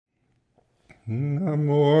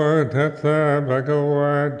Namo tassa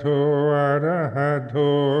bhagavato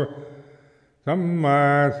arahato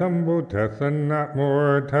samma sambuddhassa.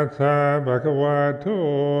 Namo tassa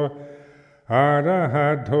bhagavato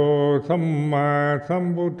arahato samma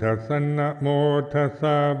sambuddhassa. Namo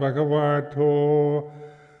tassa bhagavato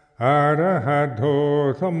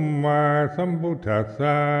arahato samma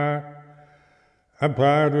sambuddhassa.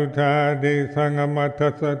 Aparuta de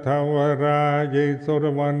sangamata satavara ye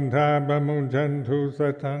sodavanta bamunjantu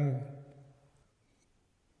satang.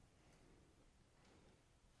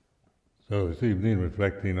 So this evening,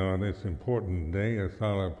 reflecting on this important day,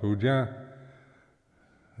 Asala Puja,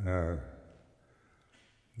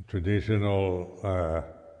 traditional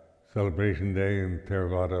celebration day in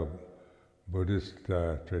Theravada Buddhist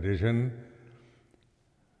tradition.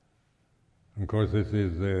 Of course, this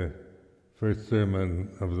is the first sermon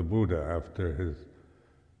of the Buddha after his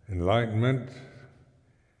enlightenment.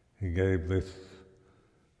 He gave this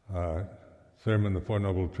sermon, The Four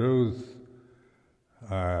Noble Truths,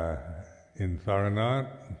 in Saranath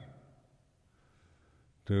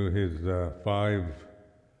to his 5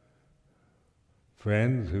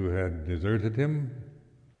 friends who had deserted him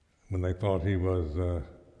when they thought he was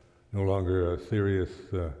no longer a serious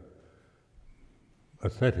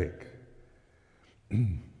ascetic.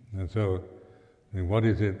 And so, what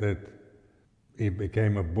is it that he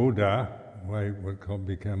became a Buddha? Why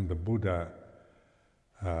became the Buddha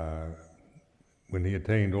when he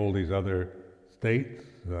attained all these other states,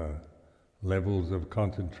 levels of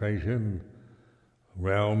concentration,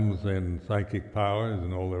 realms and psychic powers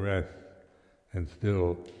and all the rest, and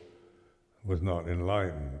still was not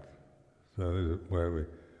enlightened? So this is where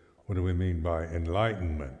what do we mean by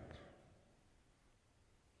enlightenment?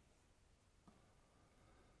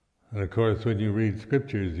 And of course, when you read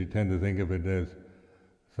scriptures, you tend to think of it as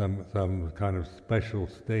some kind of special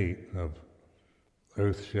state of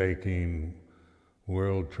earth-shaking,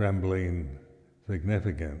 world-trembling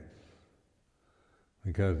significance.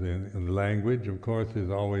 Because in language, of course, is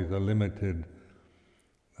always a limited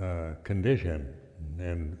condition,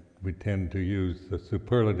 and we tend to use the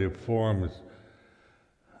superlative forms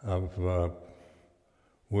of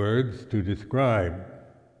words to describe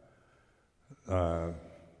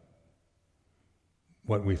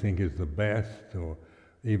what we think is the best, or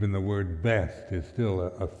even the word best is still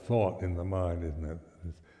a thought in the mind, isn't it?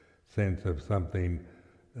 This sense of something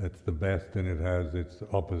that's the best and it has its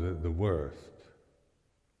opposite, the worst.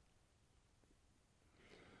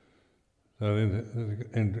 So,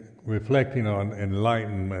 and reflecting on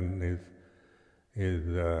enlightenment is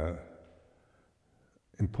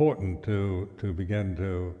important to begin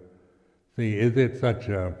to see, is it such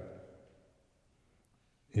a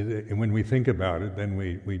when we think about it, then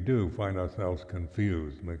we do find ourselves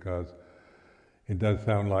confused, because it does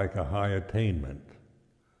sound like a high attainment.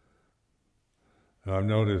 And I've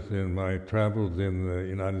noticed in my travels in the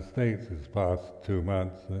United States this past 2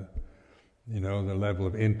 months, the level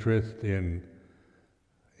of interest in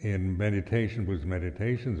meditation, Buddhist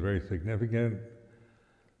meditation, is very significant,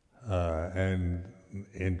 and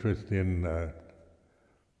interest in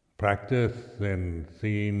practice and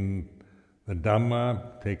seeing the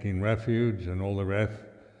Dhamma, taking refuge, and all the rest,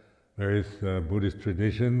 various Buddhist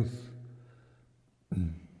traditions.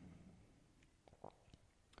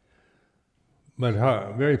 But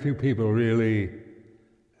very few people really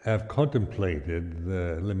have contemplated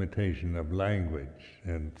the limitation of language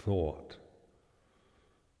and thought.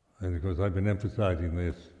 And of course, I've been emphasizing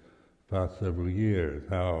this past several years,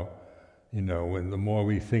 how, when the more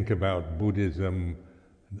we think about Buddhism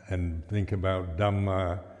and think about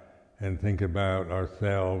Dhamma, and think about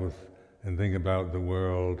ourselves, and think about the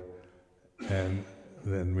world, and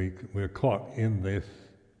then we're caught in this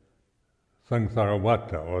samsara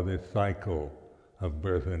vata, or this cycle of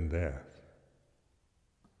birth and death.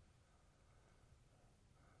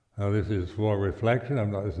 Now this is for reflection.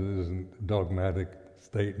 This isn't a dogmatic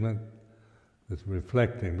statement. It's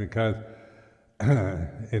reflecting, because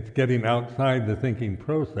it's getting outside the thinking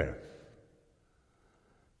process.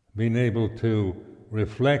 Being able to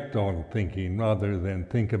reflect on thinking rather than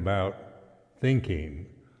think about thinking,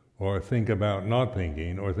 or think about not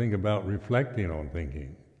thinking, or think about reflecting on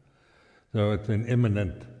thinking. So it's an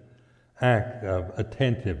imminent act of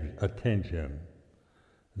attention.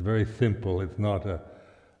 It's very simple. It's not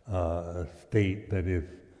a state that is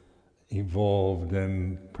evolved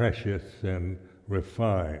and precious and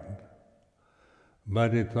refined,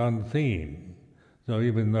 but it's unseen. So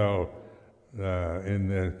even though in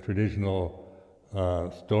the traditional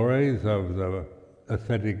stories of the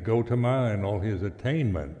ascetic Gautama and all his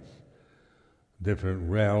attainments, different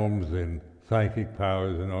realms and psychic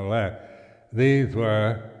powers and all that, these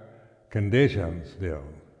were conditions still,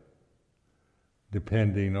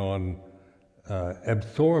 depending on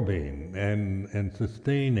absorbing and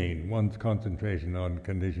sustaining one's concentration on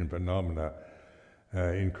conditioned phenomena.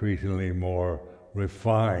 Increasingly more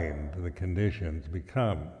refined the conditions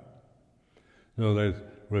become. So there's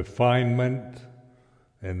refinement,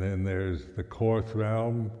 and then there's the coarse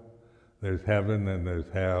realm, there's heaven and there's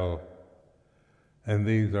hell, and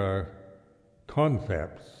these are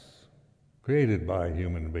concepts created by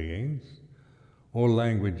human beings. All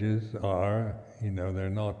languages are, they're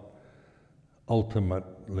not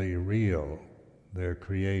ultimately real, they're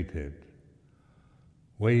created.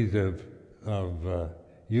 Ways of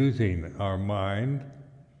using our mind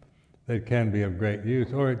that can be of great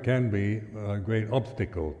use, or it can be a great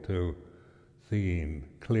obstacle to seeing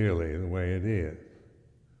clearly the way it is.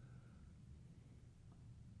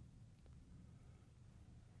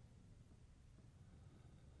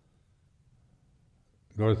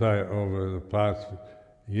 Of course, over the past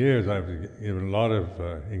years, I've given a lot of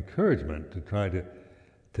encouragement to try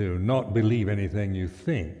to not believe anything you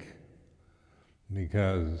think,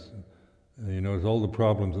 because all the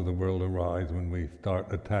problems of the world arise when we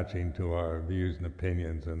start attaching to our views and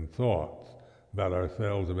opinions and thoughts about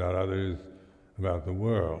ourselves, about others, about the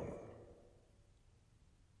world.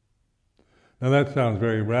 Now that sounds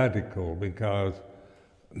very radical because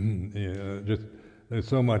just there's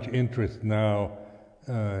so much interest now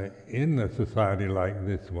in a society like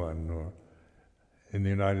this one, or in the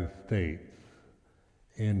United States,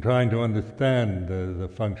 in trying to understand the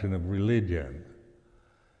function of religion.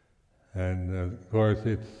 And of course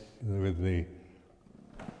it's with the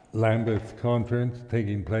Lambeth Conference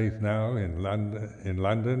taking place now in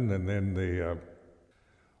London, and then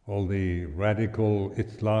all the radical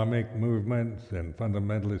Islamic movements and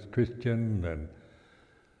fundamentalist Christian and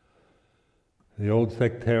the old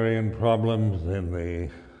sectarian problems and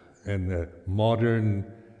the modern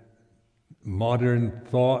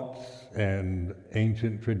thoughts and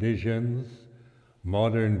ancient traditions,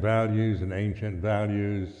 modern values and ancient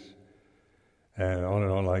values, and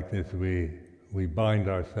on like this. We bind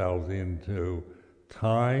ourselves into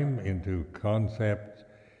time, into concepts,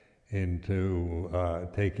 into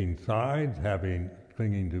taking sides,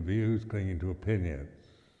 clinging to views, clinging to opinions.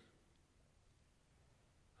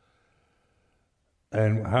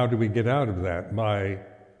 And how do we get out of that? By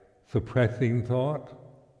suppressing thought,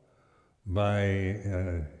 by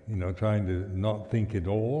trying to not think at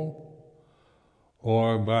all,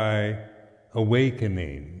 or by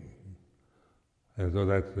awakening, as though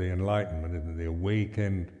that's the enlightenment, isn't it? The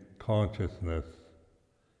awakened consciousness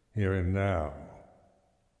here and now.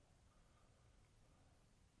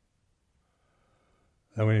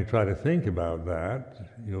 And when you try to think about that,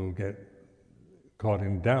 you'll get caught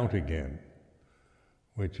in doubt again,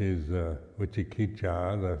 which is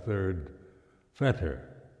vicikicca, the third fetter,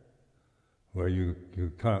 where you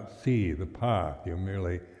can't see the path. You're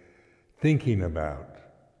merely thinking about,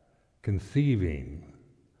 conceiving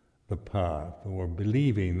the path, or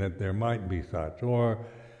believing that there might be such, or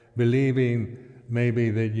believing maybe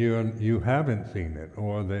that you haven't seen it,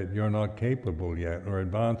 or that you're not capable yet, or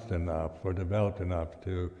advanced enough, or developed enough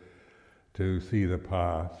to see the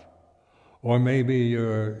path. Or maybe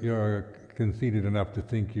you're conceited enough to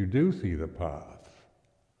think you do see the path.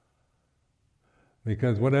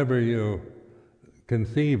 Because whatever you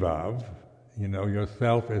conceive of,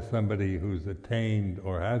 yourself as somebody who's attained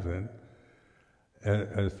or hasn't,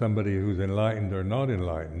 as somebody who's enlightened or not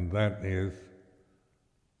enlightened, that is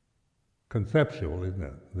conceptual, isn't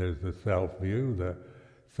it? There's the self-view, the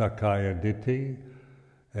sakkaya ditthi,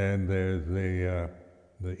 and there's the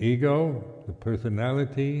ego, the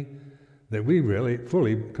personality, that we really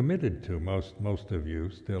fully committed to. Most of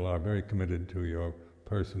you still are very committed to your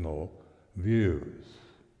personal views.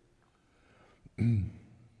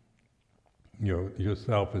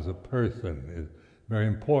 Yourself as a person is very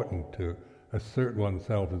important, to assert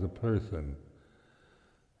oneself as a person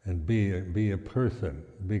and be a person,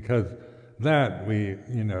 because that we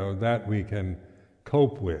can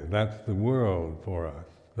cope with. That's the world for us.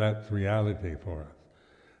 That's reality for us.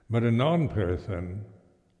 But a non-person,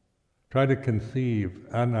 try to conceive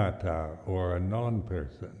anatta, or a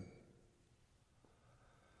non-person.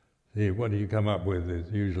 See, what you come up with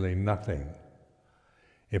is usually nothing.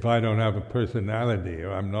 If I don't have a personality,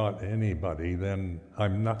 or I'm not anybody, then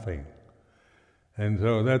I'm nothing. And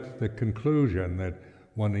so that's the conclusion that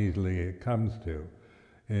one easily comes to.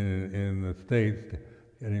 In the States,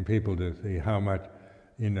 getting people to see how much,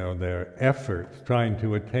 their efforts trying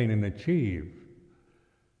to attain and achieve,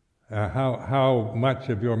 how much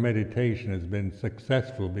of your meditation has been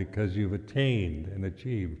successful because you've attained and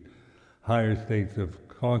achieved. higher states of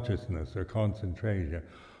consciousness or concentration?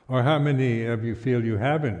 Or how many of you feel you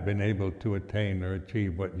haven't been able to attain or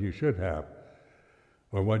achieve what you should have,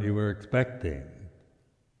 or what you were expecting?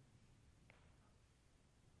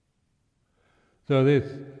 So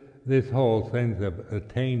this whole sense of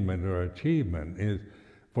attainment or achievement is,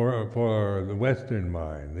 for the Western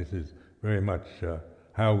mind, this is very much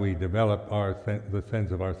how we develop the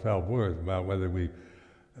sense of our self-worth, about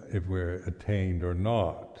if we're attained or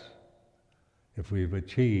not, if we've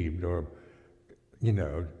achieved or,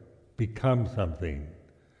 become something.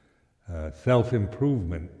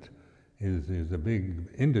 Self-improvement is a big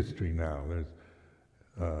industry now. There's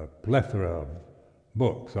a plethora of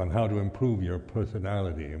books on how to improve your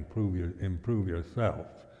personality, improve yourself,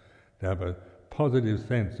 to have a positive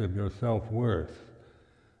sense of your self-worth.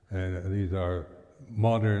 And these are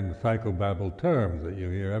modern psychobabble terms that you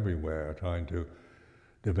hear everywhere, trying to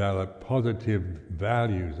develop positive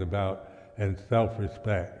values about and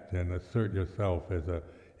self-respect and assert yourself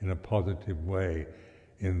in a positive way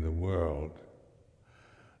in the world.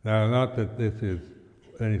 Now, not that this is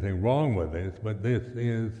anything wrong with this, but this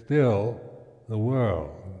is still the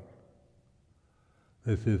world.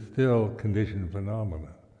 This is still conditioned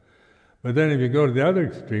phenomena. But then if you go to the other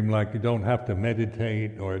extreme, like you don't have to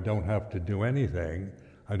meditate or don't have to do anything,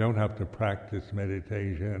 I don't have to practice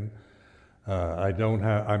meditation,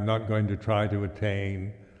 I'm not going to try to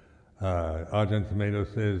attain. Ajahn Sumedho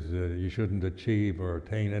says you shouldn't achieve or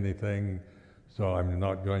attain anything, so I'm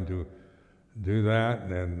not going to do that,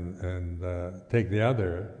 and take the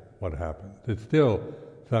other, what happens? It's still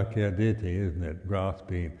Sakkaya Ditthi, isn't it?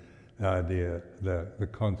 Grasping the idea, the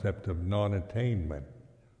concept of non-attainment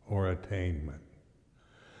or attainment.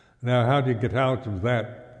 Now, how do you get out of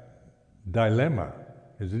that dilemma?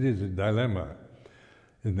 Because it is a dilemma,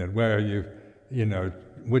 isn't it? Where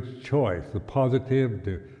which choice? The positive,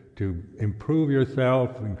 to improve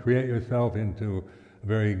yourself and create yourself into a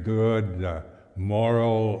very good,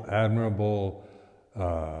 moral, admirable,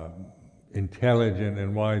 intelligent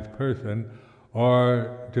and wise person,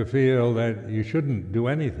 or to feel that you shouldn't do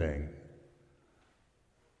anything.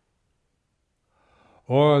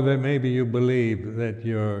 Or that maybe you believe that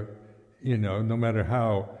you're, no matter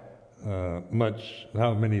how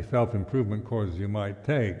many self-improvement courses you might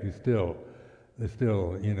take, you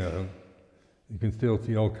can still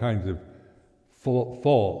see all kinds of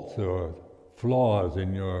faults or flaws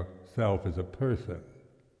in yourself as a person.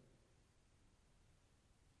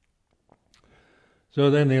 So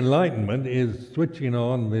then the enlightenment is switching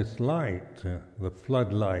on this light, the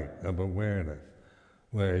floodlight of awareness,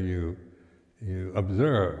 where you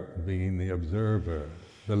observe, being the observer,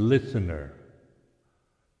 the listener.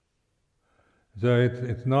 So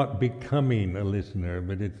it's not becoming a listener,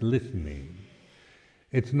 but it's listening.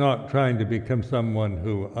 It's not trying to become someone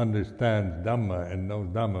who understands Dhamma and knows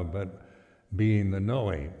Dhamma, but being the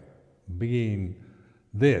knowing, being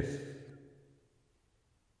this.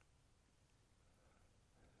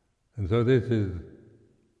 And so this is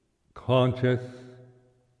consciousness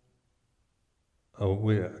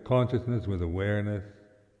with awareness,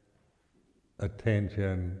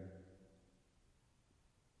 attention,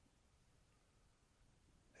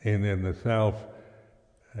 and then the self,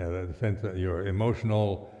 the sense that your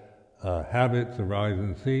emotional habits arise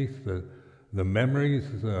and cease, the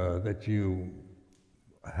memories that you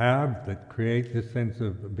have that create this sense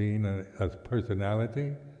of being a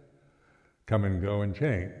personality come and go and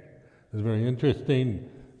change. It was very interesting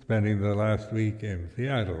spending the last week in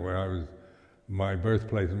Seattle, where my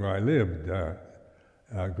birthplace and where I lived.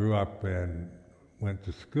 I grew up and went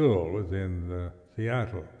to school, was in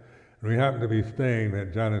Seattle. And we happened to be staying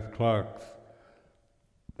at Janice Clark's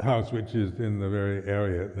house, which is in the very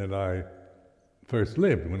area that I first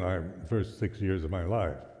lived, first 6 years of my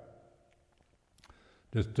life.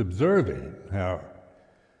 Just observing how,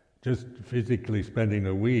 just physically spending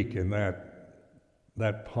a week in that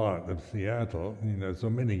part of Seattle, so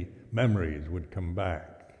many memories would come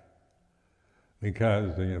back,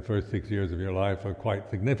 because the first 6 years of your life are quite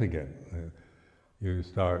significant. You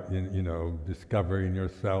start, discovering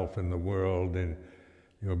yourself in the world, and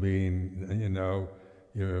you're being,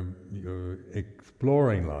 you're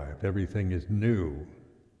exploring life. Everything is new.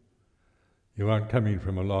 You aren't coming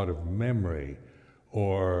from a lot of memory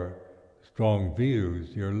or strong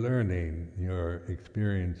views. You're learning, you're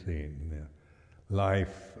experiencing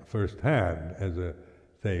life firsthand,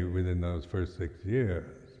 say, within those first 6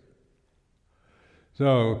 years.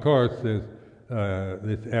 So, of course, this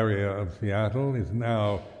area of Seattle is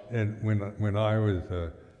now, and when I was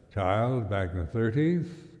a child back in the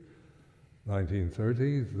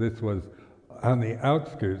 1930s, this was on the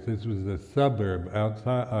outskirts. This was a suburb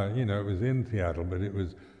outside, it was in Seattle, but it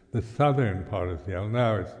was the southern part of Seattle.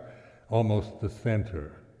 Now it's almost the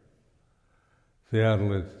center.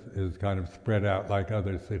 Seattle is kind of spread out like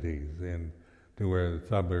other cities to where the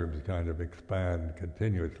suburbs kind of expand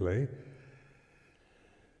continuously.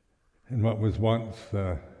 And what was once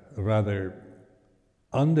a rather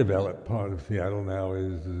undeveloped part of Seattle now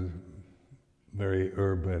is a very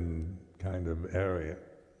urban kind of area.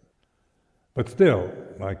 But still,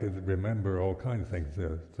 I could remember all kinds of things,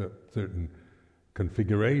 certain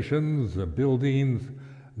configurations, the buildings,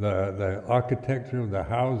 the architecture of the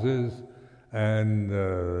houses, and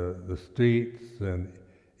the streets, and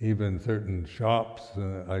even certain shops.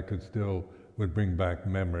 I would bring back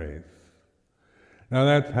memories. Now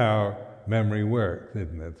that's how memory works,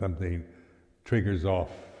 isn't it? Something triggers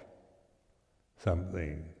off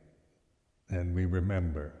something, and we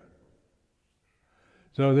remember.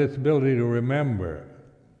 So this ability to remember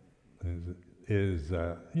is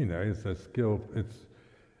a skill.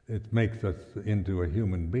 It makes us into a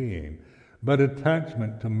human being. But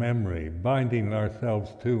attachment to memory, binding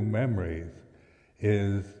ourselves to memories,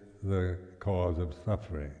 is the cause of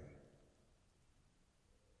suffering.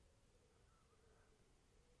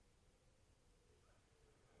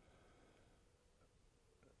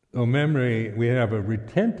 So memory, we have a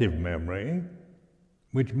retentive memory,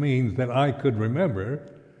 which means that I could remember.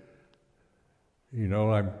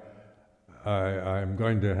 I'm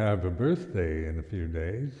going to have a birthday in a few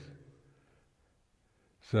days.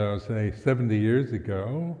 So say 70 years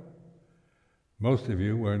ago, most of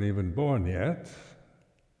you weren't even born yet,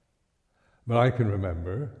 but I can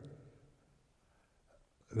remember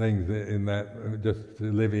things in that, just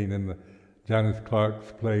living in the Janice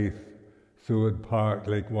Clark's place, Seward Park,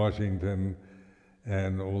 Lake Washington,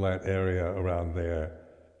 and all that area around there.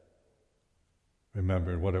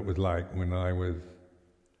 Remember what it was like when I was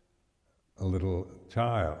a little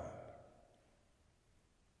child.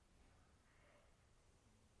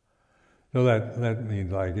 So that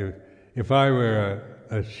means, like, if I were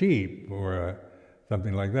a sheep or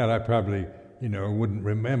something like that, I probably wouldn't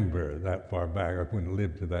remember that far back. I wouldn't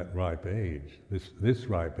live to that ripe age, this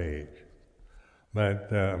ripe age. But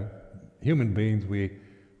human beings,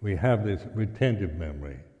 we have this retentive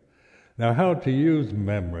memory. Now, how to use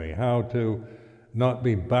memory, how to not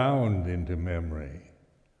be bound into memory.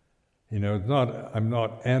 I'm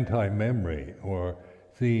not anti-memory or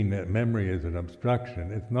seeing that memory is an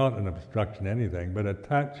obstruction. It's not an obstruction anything, but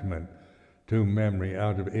attachment to memory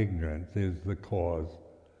out of ignorance is the cause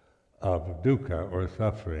of dukkha, or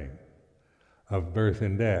suffering, of birth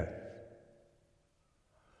and death,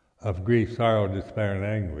 of grief, sorrow, despair, and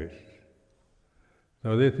anguish.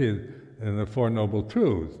 So this is in the Four Noble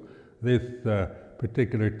Truths. This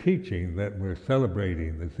particular teaching that we're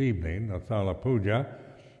celebrating this evening, Asala Puja,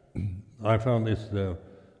 I found this,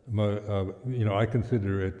 I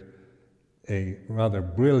consider it a rather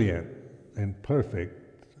brilliant and perfect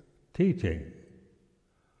teaching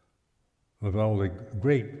of all the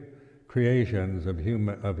great creations of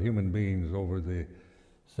human beings over the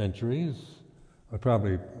centuries. I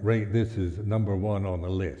probably rate this as number one on the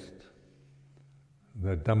list,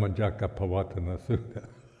 the Dhammacakkappavattana Sutta.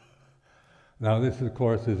 Now this, of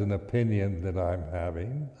course, is an opinion that I'm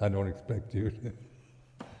having. I don't expect you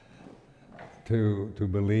to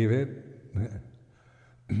believe it.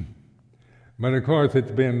 But of course,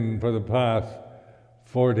 it's been for the past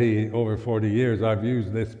over 40 years, I've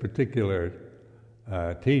used this particular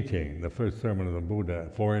teaching, the first sermon of the Buddha,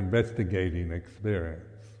 for investigating experience.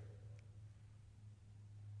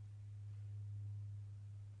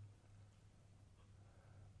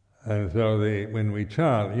 And so when we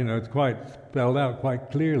chant, it's quite spelled out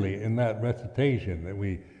quite clearly in that recitation that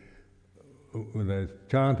the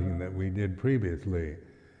chanting that we did previously,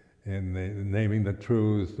 in naming the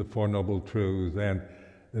truths, the Four Noble Truths, and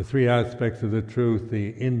the three aspects of the truth: the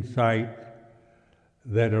insight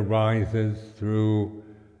that arises through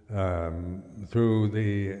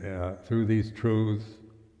these truths,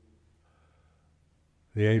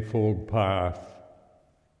 the Eightfold Path,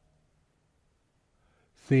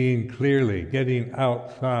 seeing clearly, getting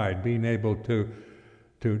outside, being able to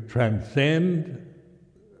transcend.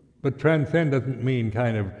 But transcend doesn't mean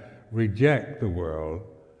kind of reject the world,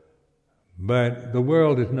 but the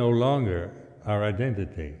world is no longer our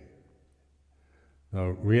identity.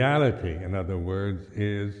 So reality, in other words,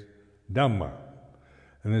 is Dhamma.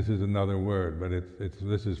 And this is another word, but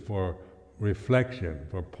this is for reflection,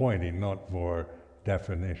 for pointing, not for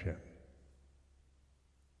definition.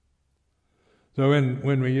 So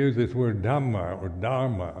when we use this word Dhamma or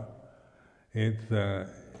Dharma, it's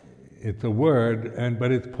it's a word,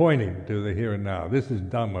 but it's pointing to the here and now. This is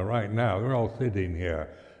Dhamma right now. We're all sitting here.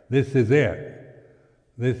 This is it.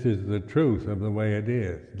 This is the truth of the way it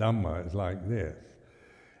is. Dhamma is like this.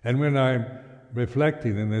 And when I'm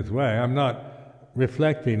reflecting in this way, I'm not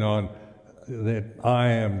reflecting on that I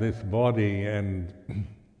am this body and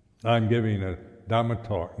I'm giving a Dhamma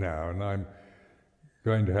talk now and I'm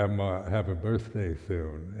going to have a birthday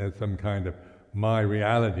soon as some kind of my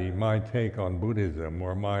reality, my take on Buddhism,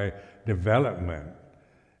 or my development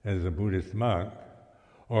as a Buddhist monk,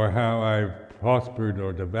 or how I've prospered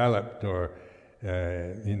or developed or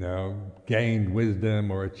gained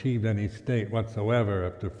wisdom or achieved any state whatsoever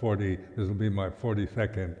up to 40. This will be my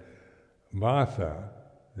 42nd Vasa,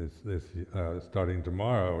 this starting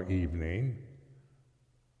tomorrow evening.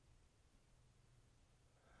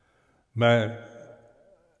 But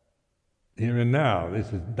here and now, this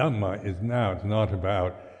is Dhamma is now. It's not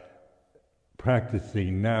about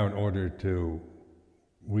practicing now in order to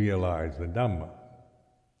realize the Dhamma.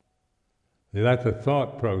 That's a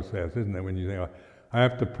thought process, isn't it? When you think, oh, I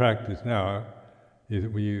have to practice now,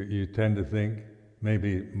 you tend to think,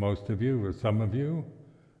 maybe most of you or some of you,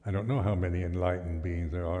 I don't know how many enlightened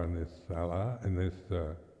beings there are in this sala, in this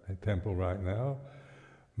temple right now,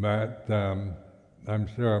 but I'm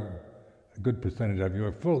sure a good percentage of you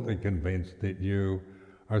are fully convinced that you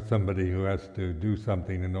are somebody who has to do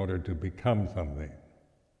something in order to become something.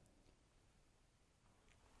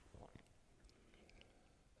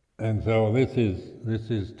 And so this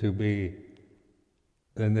is to be,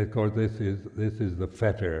 and of course this is the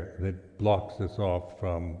fetter that blocks us off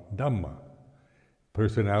from Dhamma,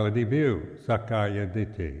 personality view, Sakkaya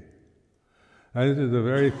Ditthi. And this is the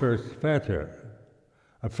very first fetter.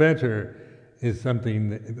 A fetter is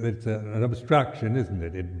something that's an obstruction, isn't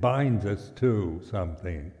it? It binds us to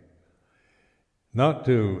something. Not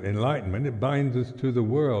to enlightenment, it binds us to the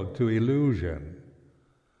world, to illusion,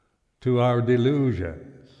 to our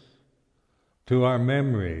delusions, to our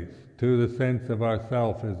memories, to the sense of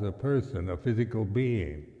ourself as a person, a physical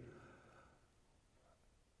being.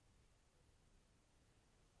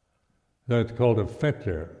 So it's called a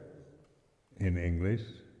fetter in English.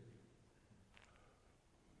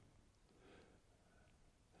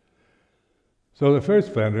 So the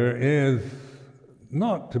first fetter is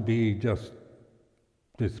not to be just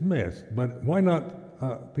dismissed, but why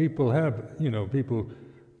not people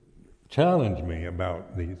challenge me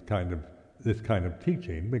about this kind of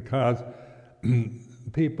teaching, because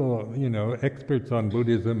people, experts on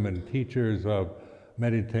Buddhism and teachers of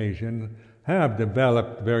meditation have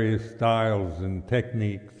developed various styles and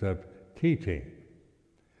techniques of teaching.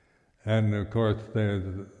 And of course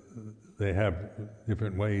they have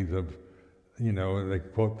different ways of, they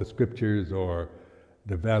quote the scriptures or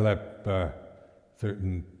develop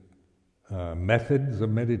certain methods of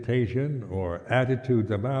meditation or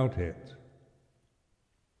attitudes about it.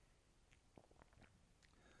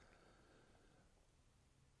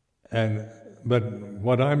 But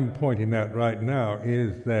what I'm pointing at right now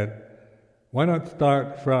is that why not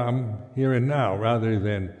start from here and now rather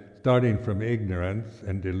than starting from ignorance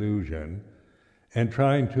and delusion and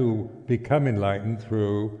trying to become enlightened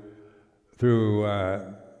through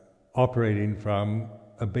operating from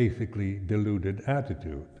a basically deluded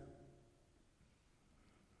attitude.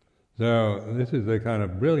 So this is the kind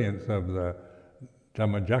of brilliance of the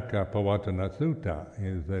Dhammacakkappavattana Sutta,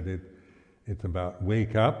 is that it's about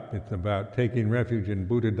wake up, it's about taking refuge in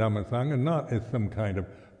Buddha, Dhamma, Sangha, not as some kind of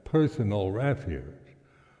personal refuge.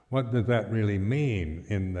 What does that really mean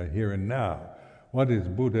in the here and now? What is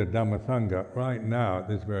Buddha, Dhamma, Sangha right now at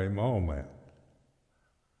this very moment?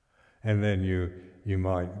 And then you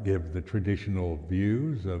might give the traditional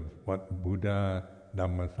views of what Buddha,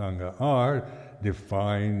 Dhamma, Sangha are,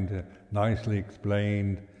 defined, nicely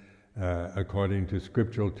explained according to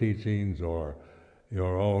scriptural teachings or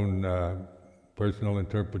your own personal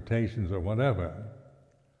interpretations or whatever.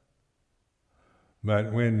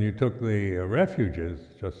 But when you took the refuges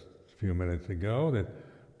just a few minutes ago, that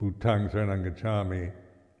Bhutang Saranam Gacchami,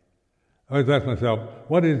 I always ask myself,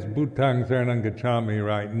 what is Bhutang Saranam Gacchami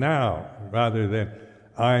right now, rather than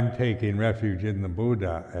I'm taking refuge in the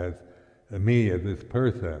Buddha as me, as this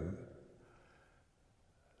person.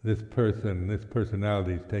 This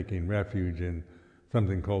personality is taking refuge in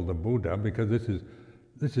something called the Buddha, because this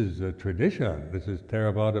is a tradition. This is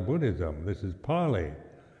Theravada Buddhism. This is Pali.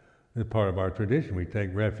 This is part of our tradition. We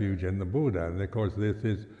take refuge in the Buddha, and of course this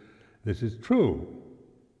is true.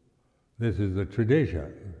 This is the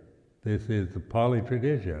tradition. This is the Pali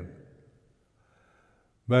tradition.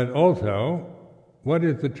 But also, what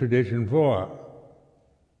is the tradition for?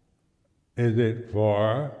 Is it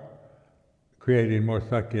for creating more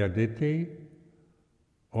sakkayaditthi,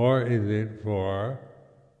 or is it for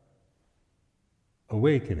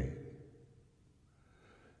awakening?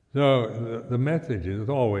 So the message is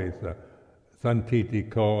always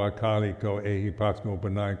santitiko, akaliko, ehi pasmo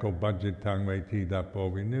panayiko, budgetang veti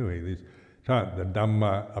dapo vinui. These the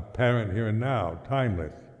Dhamma apparent here and now,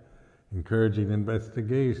 timeless, encouraging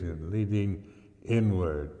investigation, leading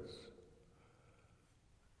inwards,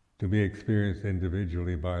 to be experienced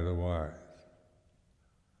individually by the wise.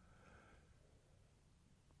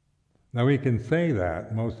 Now we can say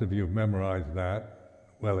that, most of you have memorized that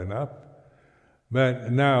well enough,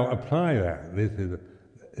 but now apply that. This is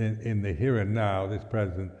in the here and now, this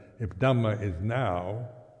present. If Dhamma is now,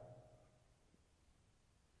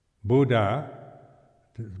 Buddha,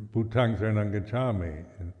 Bhutang Saranam Gacchami,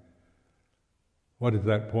 what is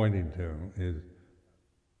that pointing to? Is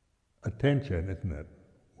attention, isn't it?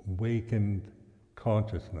 Awakened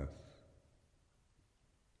consciousness.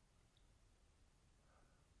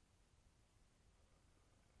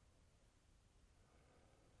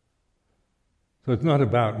 So it's not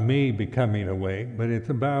about me becoming awake, but it's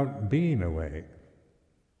about being awake.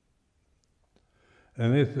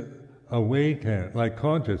 And this awaken, like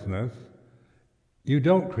consciousness, you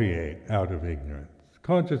don't create out of ignorance.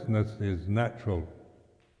 Consciousness is natural.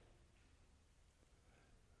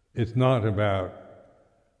 It's not about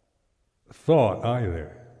thought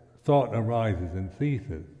either. Thought arises and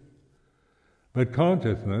ceases. But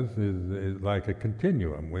consciousness is like a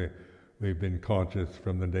continuum. We've been conscious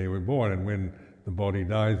from the day we're born, and when the body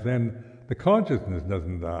dies, then the consciousness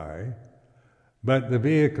doesn't die, but the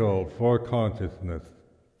vehicle for consciousness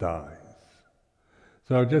dies.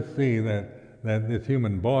 So just see that this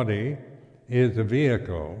human body is a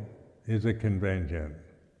vehicle, is a convention,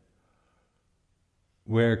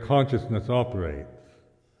 where consciousness operates.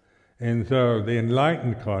 And so the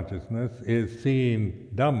enlightened consciousness is seeing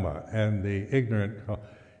Dhamma, and the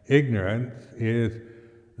ignorance is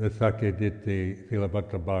the sakkayaditthi,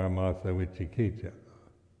 silabhata paramasa vicikicca,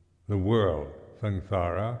 the world,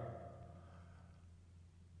 samsara.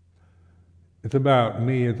 It's about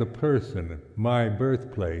me as a person, my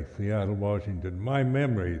birthplace, Seattle, Washington, my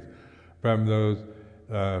memories from those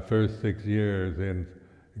first 6 years in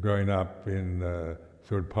growing up in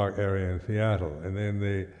Seward Park area in Seattle, and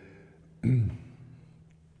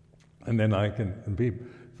then I can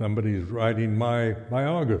somebody's writing my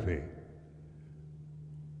biography.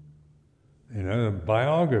 You know, the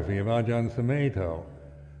biography of Ajahn Sumedho.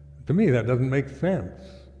 To me, that doesn't make sense.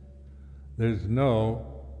 There's no,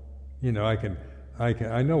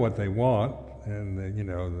 I know what they want, and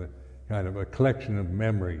the kind of a collection of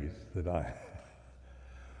memories that I,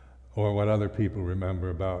 or what other people remember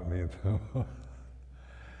about me, and so on.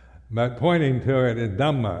 But pointing to it is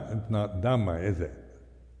Dhamma. It's not Dhamma, is it?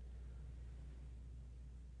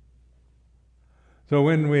 So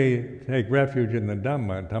when we take refuge in the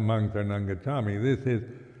Dhamma, Dhammang Saranam Gacchami, this is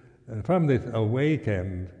from this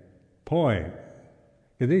awakened point,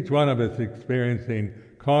 because each one of us is experiencing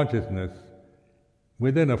consciousness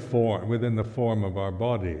within the form of our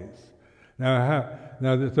bodies.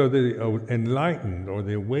 So the enlightened or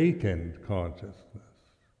the awakened consciousness,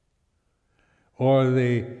 or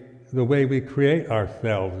the way we create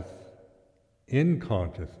ourselves in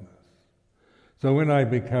consciousness. So when I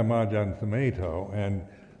become Ajahn Sumedho and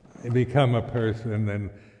become a person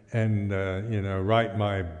and write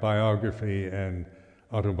my biography and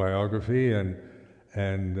autobiography and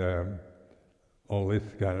all this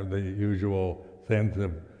kind of the usual sense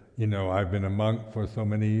of, I've been a monk for so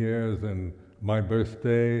many years, and my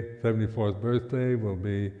birthday, 74th birthday, will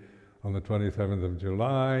be on the 27th of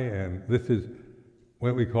July, and this is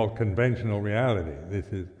what we call conventional reality. This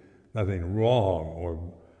is nothing wrong or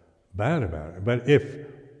bad about it. But if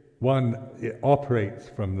one operates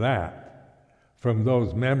from that, from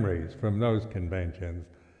those memories, from those conventions,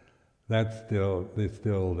 there's still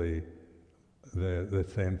the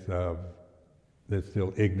sense of, there's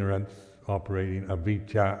still ignorance operating,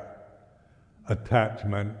 avijja,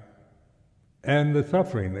 attachment, and the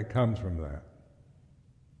suffering that comes from that.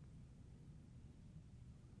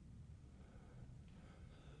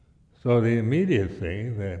 So the immediacy,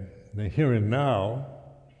 the here and now,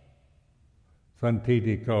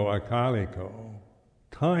 santitiko, akaliko,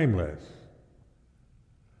 timeless.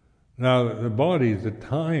 Now the body is a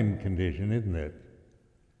time condition, isn't it?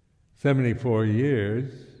 74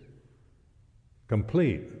 years,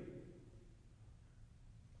 complete.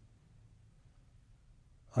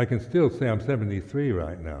 I can still say I'm 73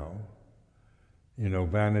 right now.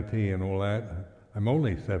 Vanity and all that. I'm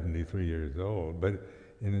only 73 years old, but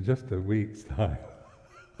in just a week's time.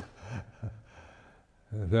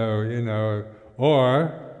 So,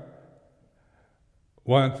 or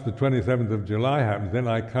once the 27th of July happens, then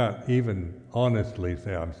I can't even honestly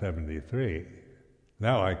say I'm 73.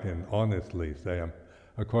 Now I can honestly say I'm,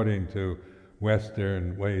 according to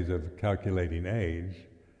Western ways of calculating age,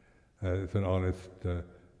 it's an honest,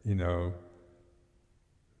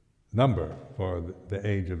 number for the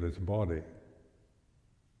age of this body.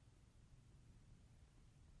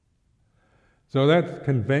 So that's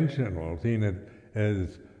conventional, seen it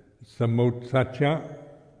as samutsatya,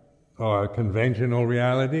 or conventional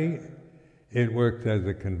reality. It works as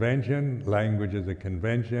a convention, language as a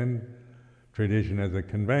convention, tradition as a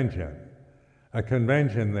convention. A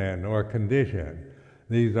convention then, or condition,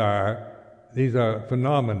 these are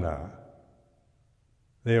phenomena.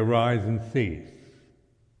 They arise and cease.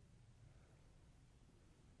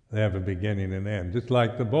 They have a beginning and end, just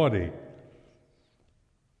like the body.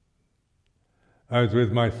 I was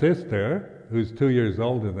with my sister, who's 2 years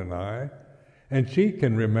older than I, and she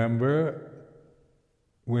can remember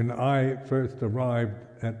when I first arrived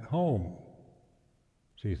at home.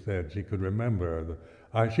 She said she could remember.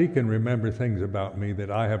 She can remember things about me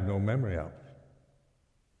that I have no memory of.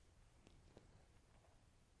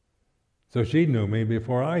 So she knew me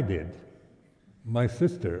before I did. My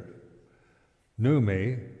sister knew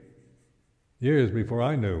me years before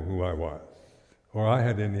I knew who I was, or I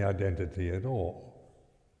had any identity at all.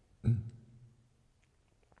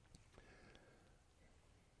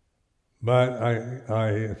 But I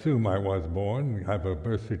assume I was born, I have a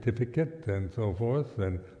birth certificate and so forth,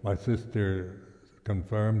 and my sister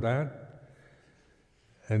confirmed that.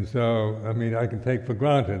 And so, I can take for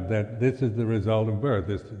granted that this is the result of birth,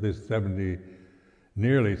 this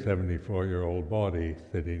nearly 74-year-old body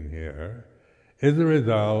sitting here is the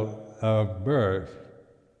result of birth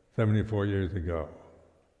 74 years ago.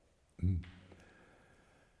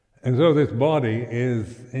 And so this body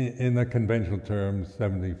is, in the conventional terms,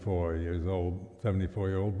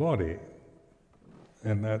 74-year-old body.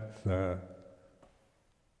 And that's,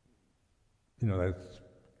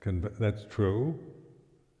 that's true.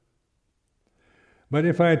 But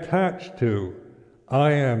if I attach to,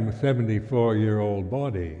 I am a 74-year-old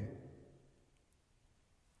body,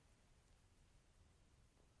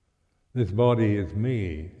 this body is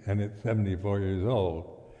me, and it's 74 years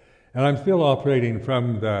old. And I'm still operating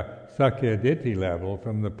from the Sakyaditthi level,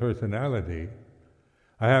 from the personality.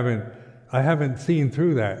 I haven't seen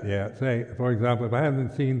through that yet. Say, for example, if I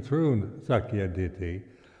haven't seen through Sakyaditthi,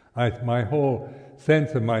 my whole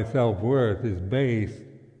sense of my self-worth is based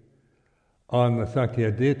on the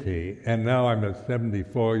Sakyaditthi, and now I'm a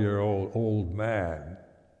 74-year-old old man,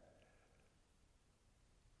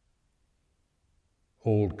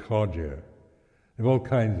 old codger. There are all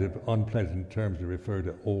kinds of unpleasant terms to refer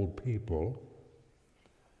to old people,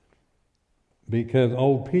 because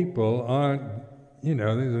old people aren't,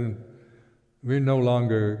 we're no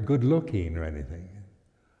longer good looking or anything.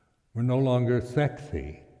 We're no longer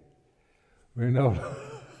sexy.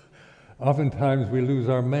 Oftentimes we lose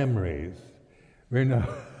our memories.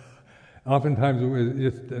 Oftentimes we're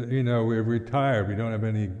just, we're retired. We don't have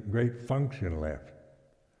any great function left.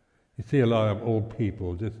 You see a lot of old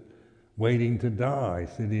people just waiting to die,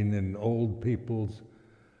 sitting in old people's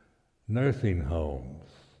nursing homes,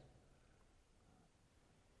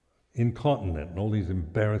 incontinent, and all these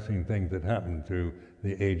embarrassing things that happen through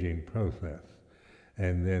the aging process.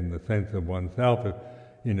 And then the sense of oneself,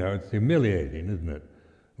 it's humiliating, isn't it?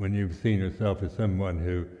 When you've seen yourself as someone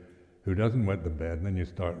who doesn't wet the bed, and then you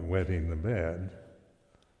start wetting the bed.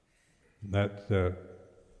 That's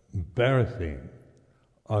embarrassing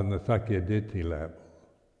on the Sakyaditthi level.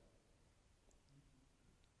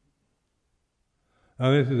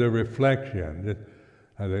 Now this is a reflection,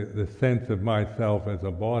 the sense of myself as a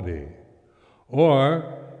body,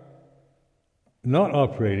 or not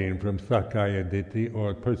operating from Sakyaditthi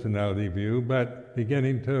or personality view, but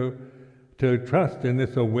beginning to trust in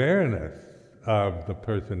this awareness of the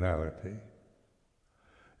personality.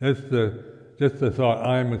 Just the thought,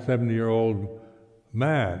 I'm a 70-year-old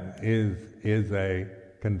man, is a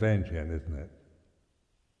convention, isn't it?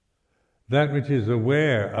 That which is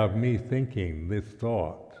aware of me thinking this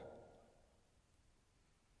thought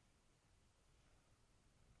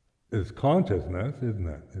is consciousness, isn't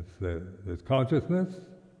it? There's consciousness,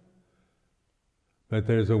 but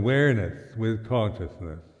there's awareness with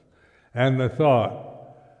consciousness. And the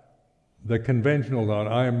thought, the conventional thought,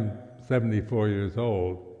 I'm 74 years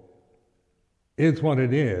old, is what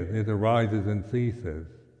it is. It arises and ceases.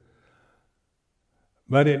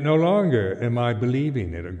 But it no longer am I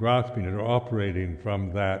believing it or grasping it or operating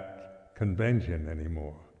from that convention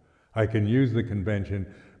anymore. I can use the convention,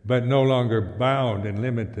 but no longer bound and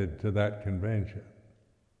limited to that convention.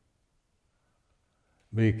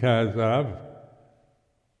 Because of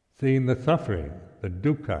seeing the suffering, the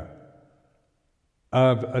dukkha,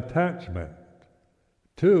 of attachment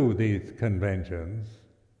to these conventions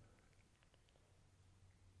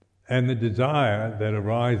and the desire that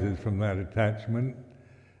arises from that attachment,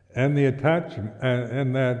 and the attachment,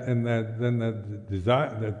 and the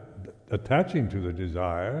desire, that attaching to the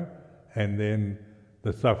desire, and then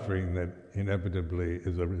the suffering that inevitably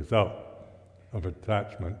is a result of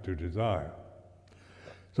attachment to desire.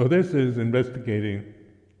 So this is investigating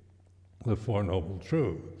the Four Noble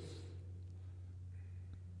Truths.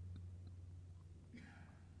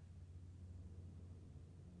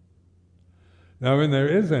 Now, when there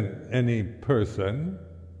isn't any person,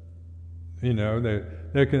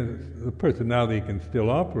 the personality can still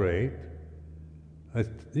operate.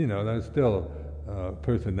 There's still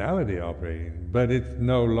personality operating, but it's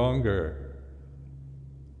no longer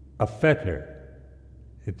a fetter.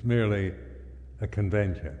 It's merely a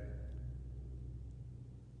convention.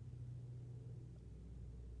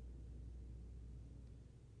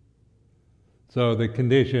 So the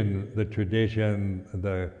condition, the tradition,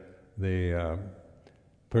 the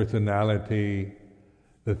personality,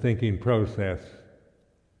 the thinking process,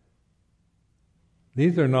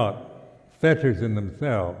 these are not fetters in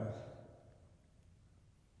themselves,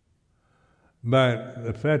 but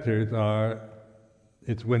the fetters are,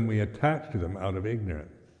 it's when we attach to them out of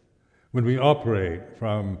ignorance, when we operate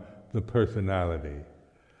from the personality,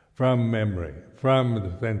 from memory, from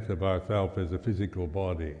the sense of ourself as a physical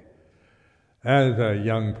body, as a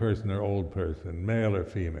young person or old person, male or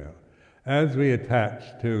female. As we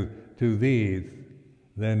attach to these,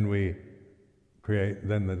 then we create,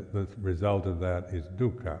 then the result of that is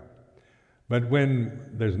dukkha. But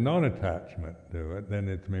when there's non-attachment to it, then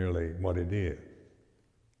it's merely what it is.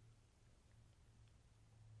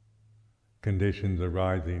 Conditions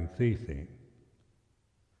arising, ceasing.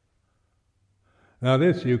 Now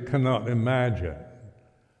this you cannot imagine.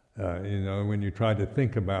 When you try to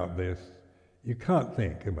think about this, you can't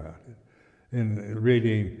think about it. In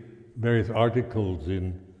reading various articles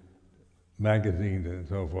in magazines and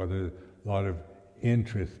so forth, there's a lot of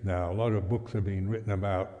interest now. A lot of books are being written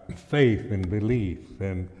about faith and belief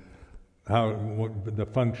and what the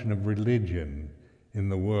function of religion in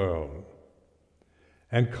the world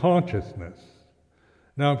and consciousness.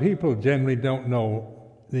 Now, people generally don't know.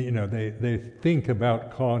 They think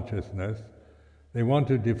about consciousness. They want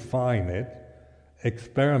to define it,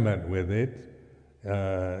 experiment with it,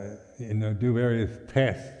 do various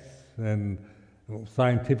tests, and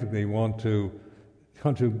scientifically want to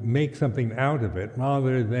make something out of it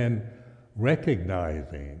rather than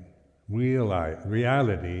recognizing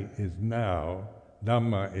reality is now,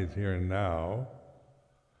 Dhamma is here and now.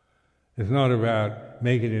 It's not about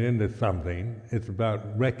making it into something, it's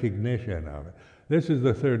about recognition of it. This is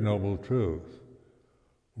the third noble truth,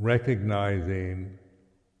 recognizing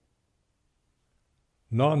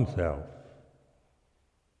non-self,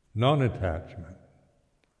 non-attachment,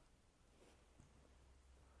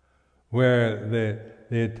 where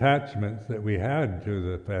the attachments that we had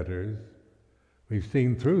to the fetters, we've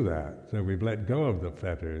seen through that, so we've let go of the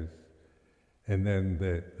fetters, and then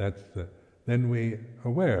then we are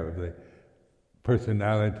aware of the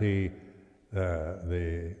personality,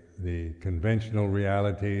 the conventional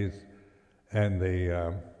realities, and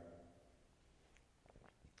the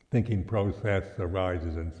thinking process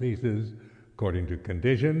arises and ceases according to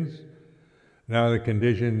conditions. Now the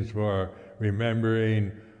conditions for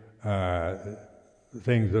remembering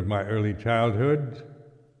things of my early childhood,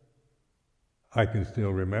 I can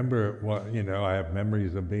still remember I have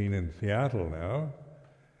memories of being in Seattle now,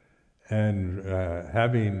 and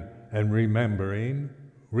remembering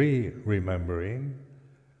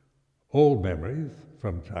old memories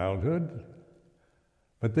from childhood.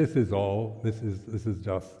 But this is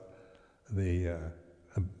just the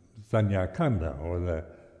sanya khandha, or the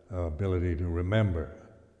ability to remember,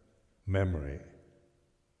 memory.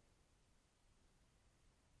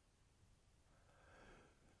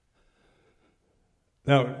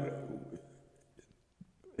 Now,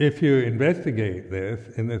 if you investigate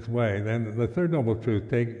this in this way, then the third noble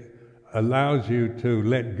truth allows you to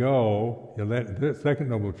let go. The second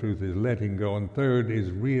noble truth is letting go, and third is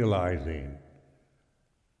realizing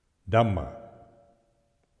Dhamma,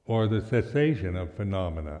 or the cessation of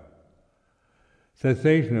phenomena.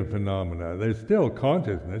 Cessation of phenomena. There's still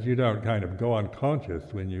consciousness. You don't kind of go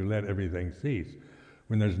unconscious when you let everything cease.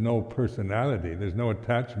 When there's no personality, there's no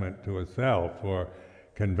attachment to a self or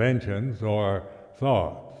conventions or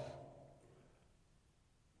thoughts.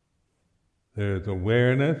 There's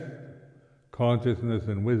awareness, consciousness,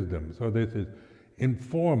 and wisdom. So this is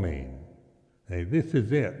informing. Hey, this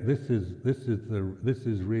is it. This is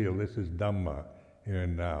real. This is Dhamma here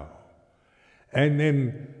and now. And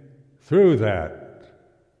then through that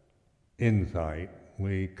insight,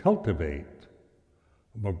 we cultivate,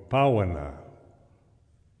 or bhavana,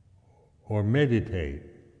 or meditate,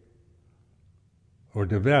 or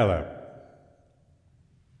develop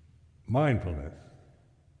mindfulness.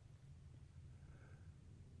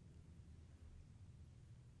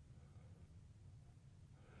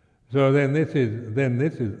 So this is the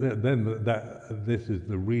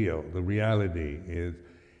real. The reality is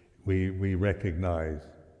we recognize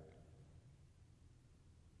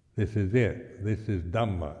this is it. This is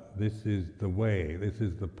Dhamma. This is the way. This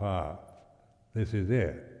is the path. This is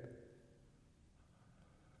it.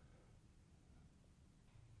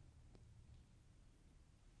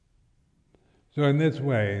 So in this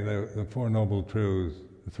way, the Four Noble Truths,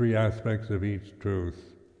 the three aspects of each truth.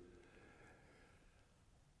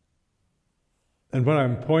 And what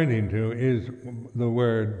I'm pointing to is the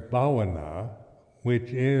word bhavana,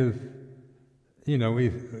 which is,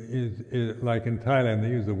 is like in Thailand they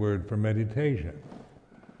use the word for meditation.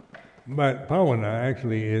 But bhavana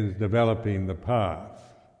actually is developing the path,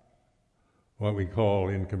 what we call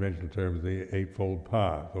in conventional terms the Eightfold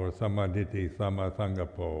Path, or Sammaditthi,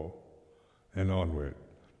 Sammasangapo, and onward.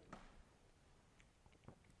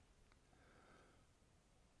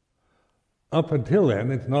 Up until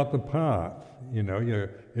then, it's not the path.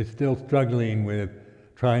 You're still struggling with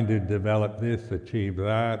trying to develop this, achieve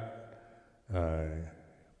that,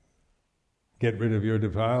 get rid of your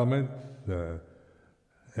defilements,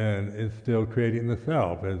 and it's still creating the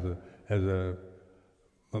self as a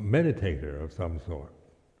meditator of some sort,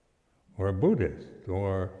 or a Buddhist,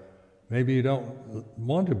 or maybe you don't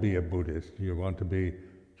want to be a Buddhist, you want to be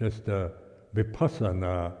just a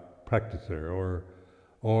vipassana practicer,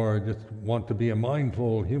 or just want to be a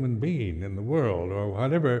mindful human being in the world, or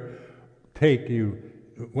whatever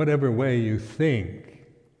way you think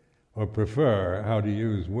or prefer how to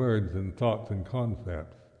use words and thoughts and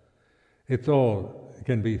concepts. It's all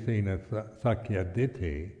can be seen as Sakkaya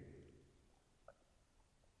Ditthi.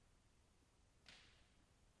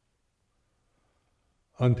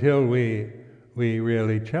 Until we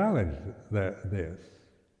really challenge this.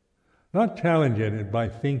 Not challenge it by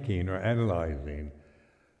thinking or analyzing,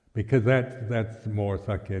 because that's more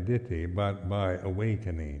Sakkaya Ditthi, but by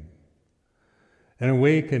awakening. And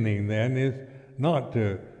awakening then is not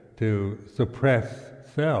to suppress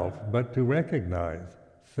self, but to recognize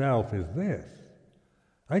self is this.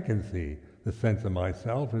 I can see the sense of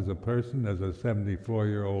myself as a person, as a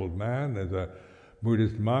 74-year-old man, as a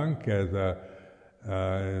Buddhist monk, as a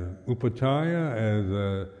upacharya, as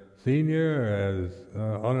a senior, as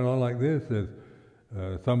on and on like this, as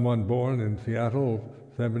someone born in Seattle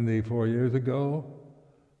 74 years ago.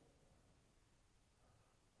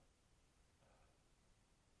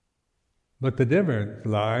 But the difference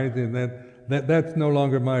lies in that's no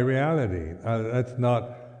longer my reality. That's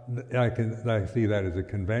not. I see that as a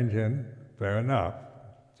convention. Fair enough.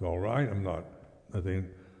 It's all right. I'm not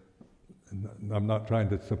trying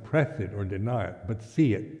to suppress it or deny it, but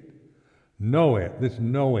see it, know it. This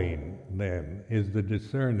knowing then is the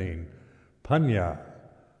discerning panya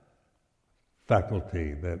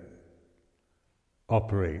faculty that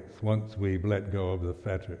operates once we've let go of the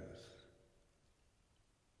fetters.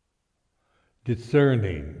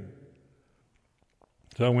 Discerning.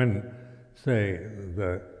 So when, say,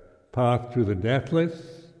 the path to the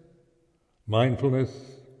deathless, mindfulness,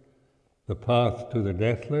 the path to the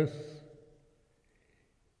deathless,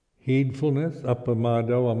 heedfulness,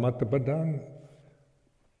 appamado amattapadang,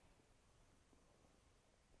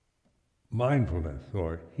 mindfulness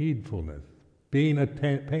or heedfulness, paying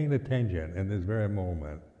attention in this very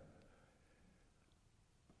moment.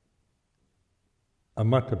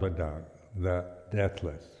 Amattapadang, the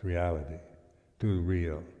deathless reality, to the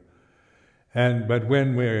real. But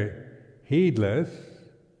when we're heedless,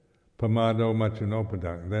 pamado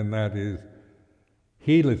machanopadang, then that is,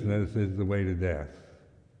 heedlessness is the way to death.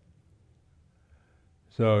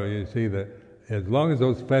 So you see that as long as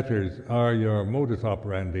those fetters are your modus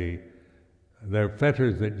operandi, they're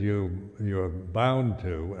fetters that you're bound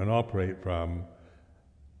to and operate from,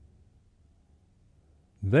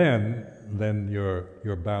 then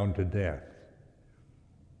you're bound to death.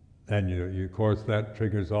 And you of course that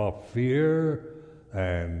triggers off fear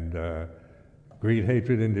and greed,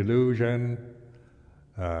 hatred, and delusion,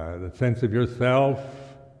 the sense of yourself,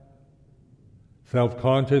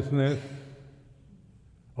 self-consciousness.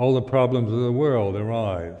 All the problems of the world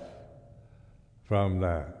arise from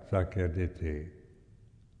that, Sakya Ditti,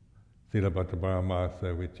 Silabbata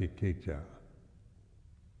Paramasa Vicikicca.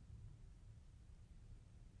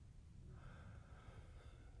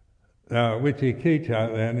 Now,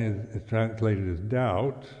 Vicikicca then is translated as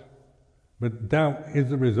doubt, but doubt is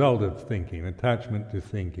the result of thinking, attachment to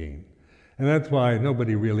thinking. And that's why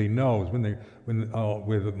nobody really knows.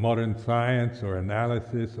 With modern science or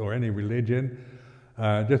analysis or any religion,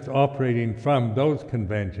 just operating from those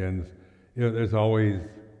conventions, there's always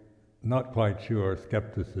not quite sure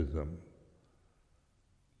skepticism.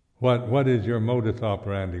 What is your modus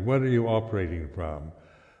operandi? What are you operating from?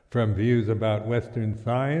 From views about Western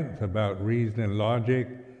science, about reason and logic,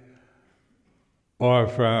 or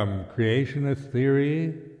from creationist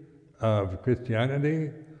theory of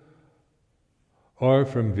Christianity, or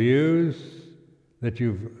from views that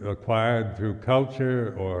you've acquired through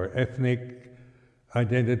culture or ethnic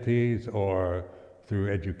identities or through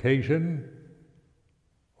education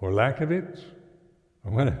or lack of it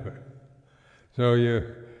or whatever. So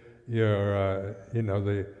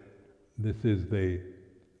this is the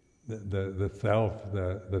self,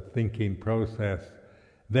 the thinking process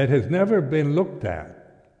that has never been looked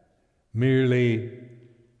at. Merely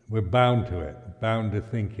we're bound to it, bound to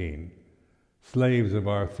thinking, slaves of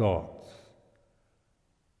our thoughts,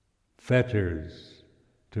 fetters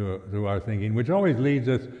to our thinking, which always leads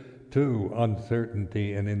us to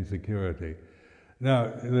uncertainty and insecurity.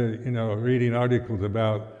 Now, reading articles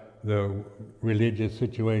about the religious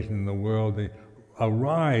situation in the world, the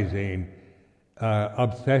arising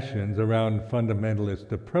obsessions around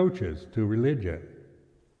fundamentalist approaches to religion.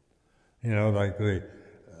 Like the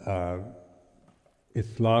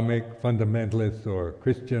Islamic fundamentalists or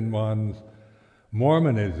Christian ones.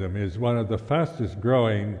 Mormonism is one of the fastest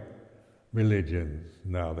growing religions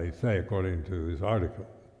now, they say, according to this article.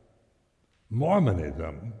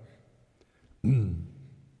 Mormonism. And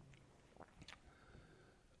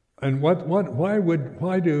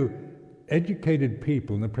why do educated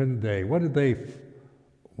people in the present day, would they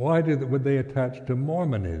attach to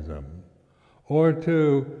Mormonism or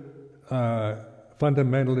to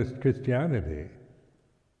fundamentalist Christianity?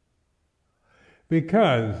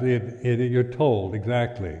 Because you're told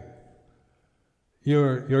exactly.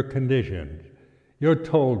 You're conditioned. You're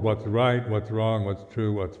told what's right, what's wrong, what's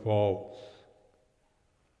true, what's false.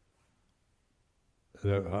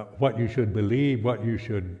 What you should believe, what you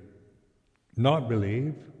should not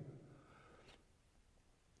believe.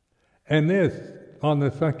 And this, on the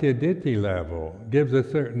Sakya Ditti level, gives a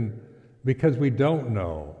certain, because we don't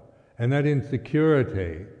know, and that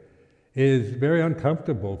insecurity is very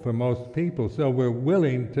uncomfortable for most people, so we're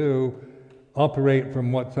willing to operate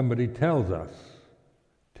from what somebody tells us.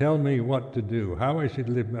 Tell me what to do, how I should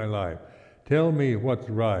live my life. Tell me what's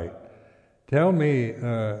right. Tell me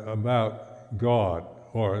about God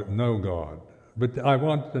or no God. But I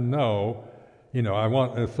want to know, I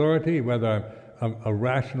want authority, whether I'm a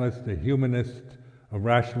rationalist, a humanist, a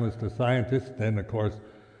rationalist, a scientist, then of course,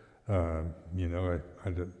 I'm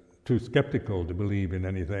too skeptical to believe in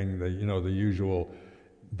anything, the usual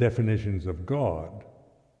definitions of God.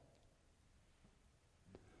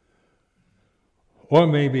 Or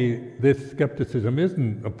maybe this skepticism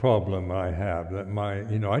isn't a problem I have, that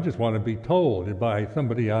I just want to be told by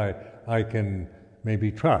somebody I can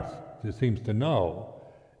maybe trust, who seems to know,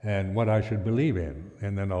 and what I should believe in,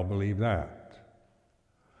 and then I'll believe that.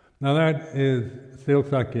 Now that is still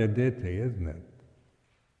Sakya Ditti, isn't it?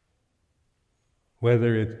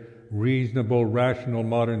 Whether it's reasonable, rational,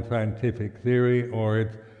 modern scientific theory, or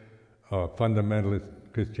it's fundamentalist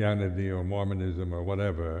Christianity or Mormonism or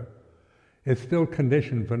whatever, it's still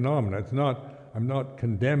conditioned phenomena. I'm not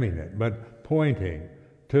condemning it, but pointing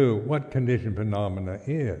to what conditioned phenomena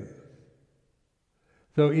is.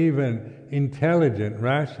 So even intelligent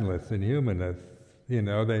rationalists and humanists,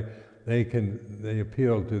 they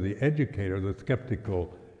appeal to the educator, the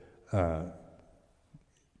skeptical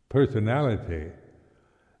personality,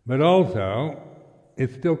 but also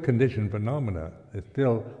it's still conditioned phenomena. It's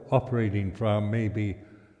still operating from maybe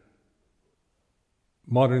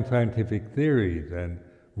modern scientific theories and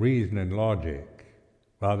reason and logic,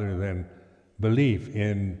 rather than belief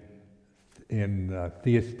in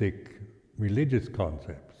theistic religious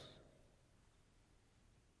concepts.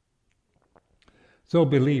 So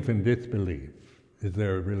belief and disbelief, is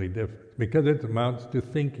there a really difference? Because it amounts to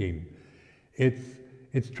thinking.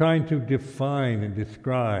 It's trying to define and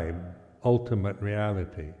describe ultimate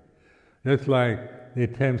reality. Just like the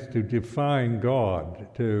attempts to define God,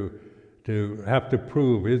 to have to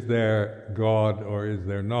prove, is there God or is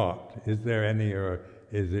there not? Is there any, or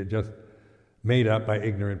is it just made up by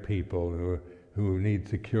ignorant people who need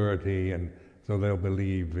security and So they'll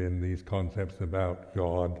believe in these concepts about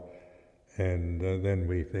God, and then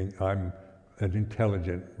we think, I'm an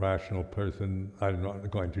intelligent, rational person, I'm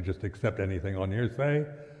not going to just accept anything on hearsay.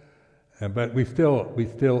 But we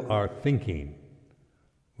still are thinking,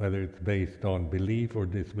 whether it's based on belief or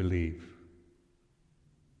disbelief.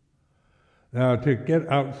 Now, to get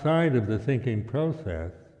outside of the thinking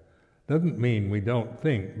process doesn't mean we don't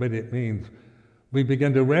think, but it means we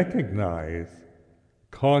begin to recognize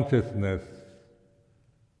consciousness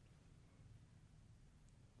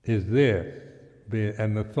is this,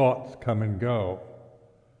 and the thoughts come and go.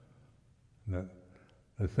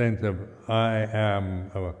 The sense of I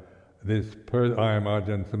am I am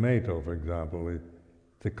Ajahn Sumedho, for example,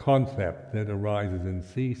 it's a concept that arises and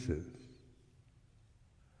ceases.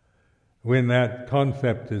 When that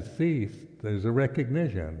concept has ceased, there's a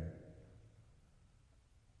recognition.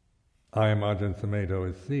 I am Ajahn Sumedho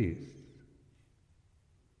has ceased.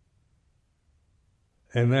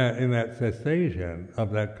 And that in that cessation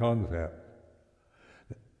of that concept,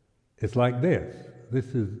 it's like this.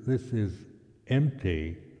 This is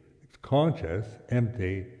empty, it's conscious,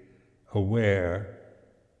 empty, aware.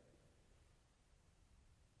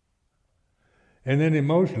 And then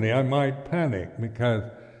emotionally I might panic because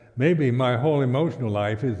maybe my whole emotional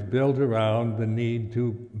life is built around the need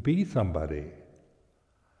to be somebody.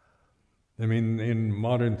 I mean, in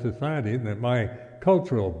modern society, my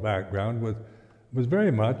cultural background was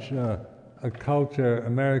very much a culture,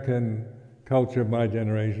 American culture of my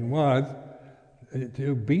generation was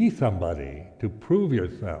to be somebody, to prove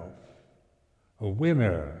yourself, a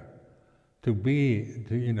winner, to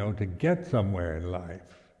get somewhere in life,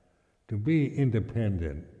 to be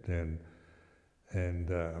independent and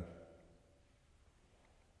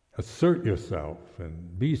assert yourself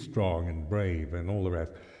and be strong and brave and all the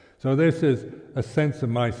rest. So this is a sense of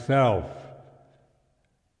myself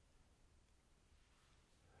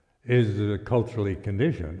is culturally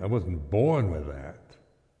conditioned. I wasn't born with that.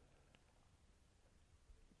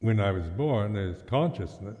 When I was born, there's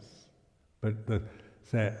consciousness, but the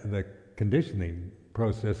conditioning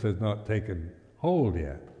process has not taken hold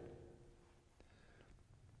yet.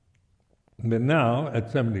 But now,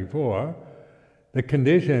 at 74, the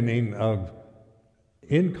conditioning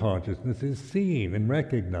in consciousness is seen and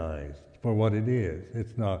recognized for what it is.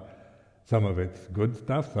 It's not, some of it's good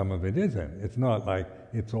stuff, some of it isn't. It's not like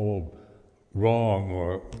it's all wrong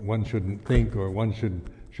or one shouldn't think or one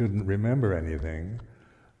shouldn't remember anything.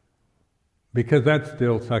 Because that's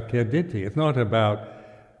still Sakkaya Ditthi. It's not about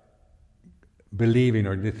believing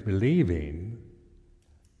or disbelieving,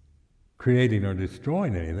 creating or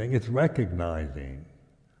destroying anything. It's recognizing,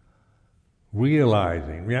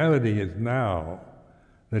 realizing. Reality is now.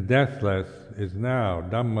 The deathless is now.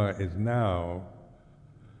 Dhamma is now.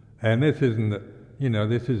 And this isn't,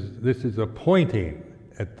 this is a pointing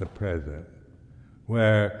at the present,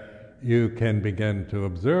 where you can begin to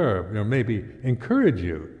observe, maybe encourage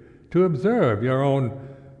you to observe your own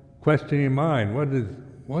questioning mind.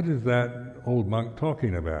 What is that old monk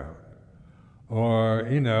talking about? Or,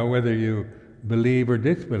 whether you believe or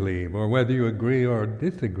disbelieve, or whether you agree or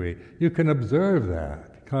disagree. You can observe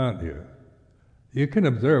that, can't you? You can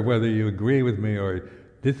observe whether you agree with me or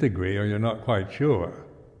disagree, or you're not quite sure.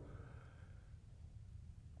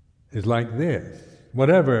 It's like this.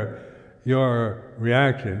 Whatever your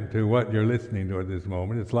reaction to what you're listening to at this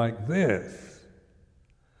moment, it's like this.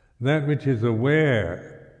 That which is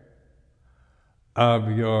aware of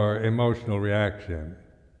your emotional reaction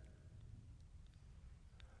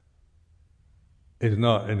is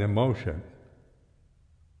not an emotion,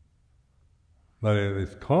 but it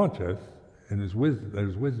is conscious, and there's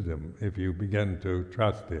wisdom if you begin to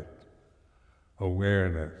trust it.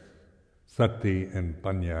 Awareness, sati and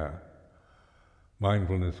panya,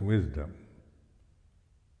 mindfulness, wisdom.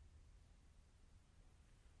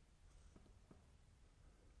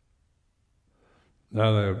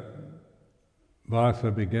 Now the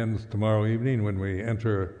Vasa begins tomorrow evening when we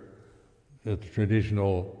enter the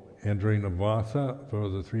traditional entering of Vasa for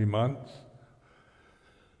the 3 months.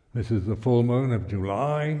 This is the full moon of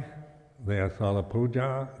July, Vyasala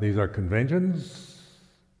Puja. These are conventions,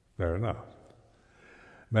 fair enough.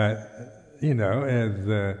 But, as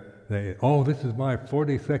this is my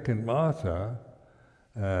 42nd Vasa,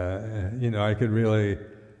 I could really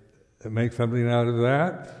make something out of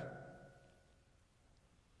that.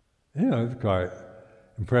 It quite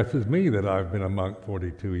impresses me that I've been a monk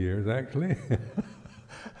 42 years, actually.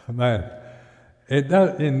 But it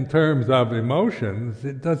does, in terms of emotions,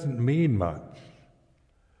 it doesn't mean much.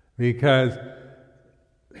 Because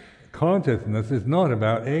consciousness is not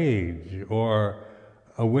about age or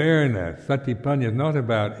awareness. Satipanya is not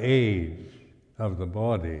about age. of the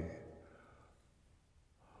body,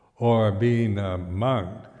 or being a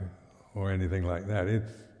monk, or anything like that.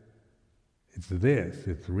 It's this,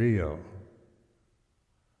 it's real.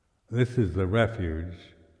 This is the refuge.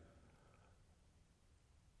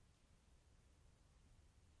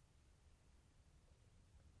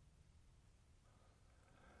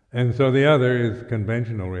 And so the other is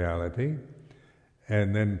conventional reality,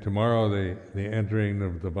 and then tomorrow the entering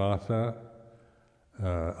of the vasa,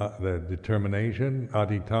 the determination,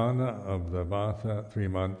 adhitthana of the vasa, 3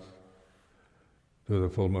 months to the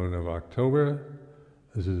full moon of October.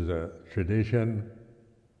 This is a tradition.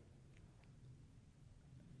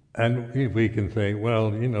 And if we can say,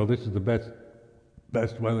 well, this is the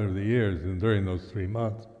best weather of the years, and during those 3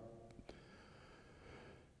 months.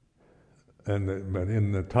 But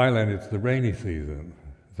in Thailand, it's the rainy season,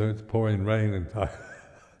 so it's pouring rain in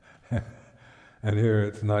Thailand. And here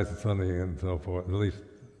it's nice and sunny and so forth, at least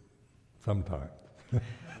sometimes.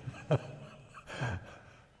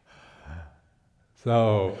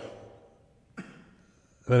 So,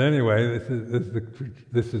 but anyway,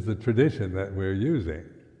 this is the tradition that we're using.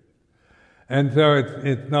 And so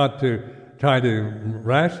it's not to try to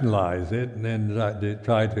rationalize it and then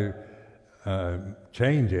try to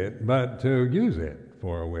change it, but to use it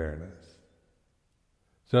for awareness.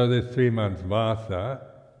 So this 3 months vasa,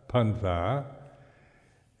 pantha,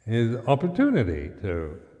 is opportunity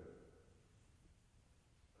to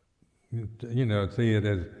see it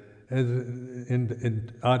as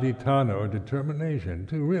in adhitthana, or determination,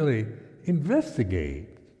 to really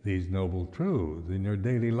investigate these noble truths in your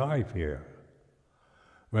daily life here.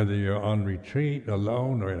 Whether you're on retreat,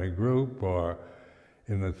 alone, or in a group, or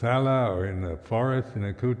in the sala, or in the forest, in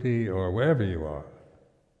a kuti, or wherever you are.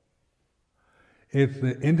 It's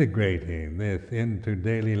the integrating this into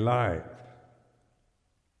daily life.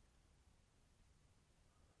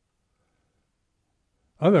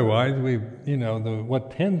 Otherwise,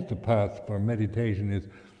 what tends to pass for meditation is,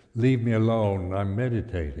 leave me alone, I'm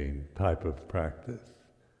meditating type of practice.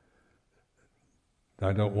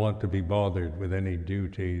 I don't want to be bothered with any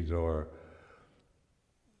duties or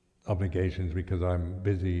obligations because I'm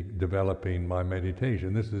busy developing my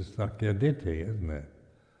meditation. This is sakkayaditthi, isn't it?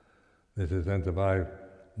 This is sense of I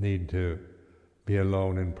need to be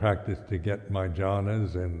alone in practice to get my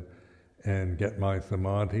jhanas and get my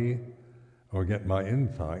samadhi or get my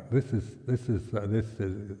insight. This is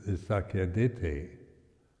sakkayaditthi.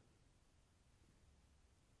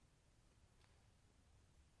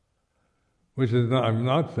 Which is not, I'm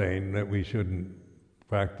not saying that we shouldn't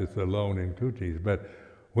practice alone in kutis, but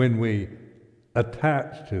when we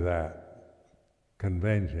attach to that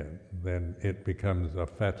convention, then it becomes a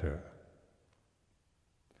fetter.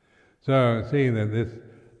 So seeing that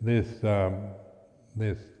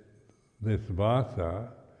this vasa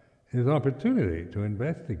is opportunity to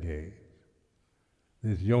investigate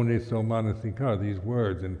this yoniso manasikara, these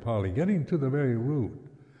words in Pali, getting to the very root.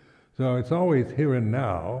 So it's always here and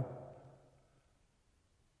now.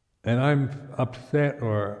 And I'm upset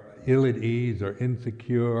or ill at ease or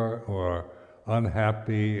insecure or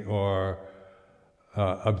unhappy or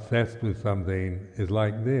obsessed with something is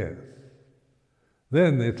like this.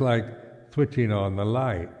 Then it's like switching on the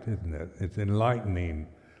light, isn't it? It's enlightening,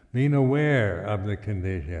 being aware of the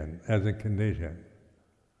condition as a condition.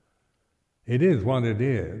 It is what it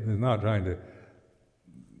is. It's not trying to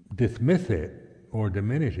dismiss it or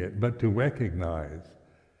diminish it, but to recognize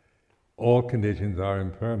all conditions are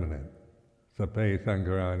impermanent, sape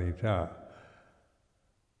sankarani cha,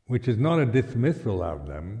 which is not a dismissal of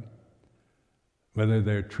them, whether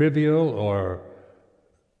they're trivial or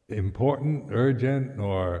important, urgent,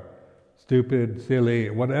 or stupid,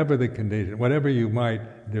 silly, whatever the condition, whatever you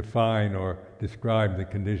might define or describe the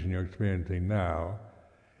condition you're experiencing now,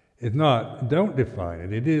 it's not, don't define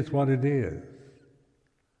it, it is what it is.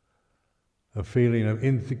 A feeling of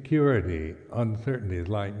insecurity, uncertainty is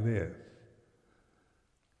like this.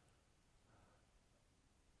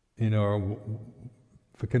 Or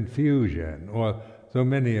for confusion, or so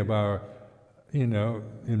many of our, in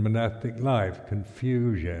monastic life,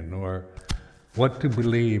 confusion, or what to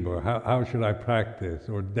believe, or how should I practice,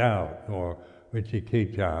 or doubt, or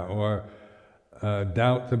vicikiccha, or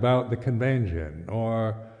doubts about the convention,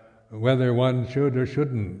 or whether one should or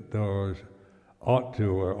shouldn't, or ought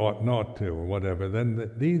to or ought not to, or whatever,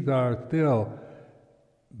 then these are still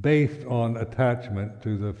based on attachment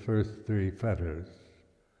to the first 3 fetters.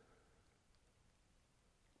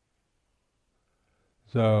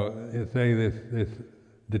 So, say this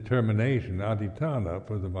determination, adhitthana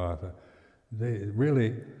for the vasa, they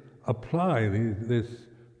really apply this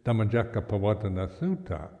Dhammacakkappavattana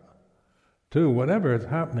Sutta to whatever is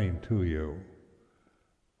happening to you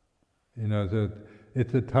So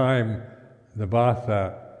it's a time, the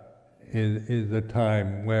vasa is a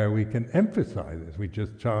time where we can emphasize this. We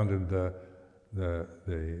just chanted the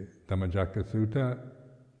Dhammacakka Sutta,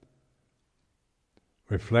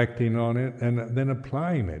 reflecting on it, and then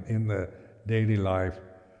applying it in the daily life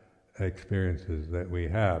experiences that we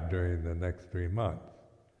have during the next 3 months,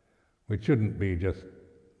 which shouldn't be just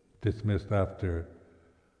dismissed after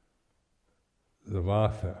the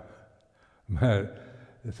vasa, but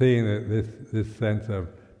seeing that this sense of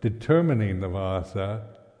determining the vasa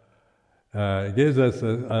gives us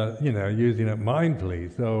using it mindfully,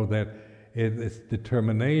 so that this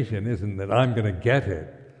determination isn't that I'm going to get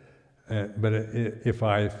it, but if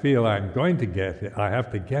I feel I'm going to get it, I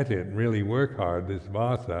have to get it and really work hard, this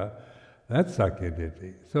vasa, that's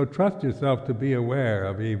sakkayaditthi. So trust yourself to be aware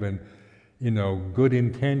of even, good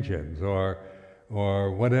intentions or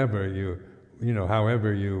whatever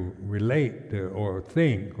however you relate to or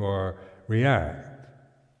think or react.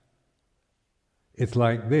 It's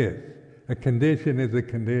like this. A condition is a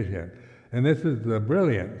condition. And this is the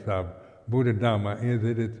brilliance of Buddha Dhamma, is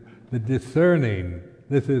that it's the discerning.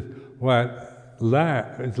 This is what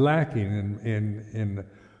is lacking in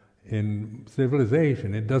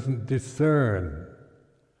civilization. It doesn't discern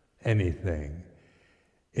anything.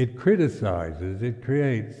 It criticizes, it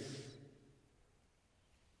creates,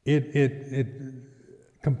 it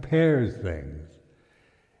compares things.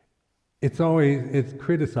 It's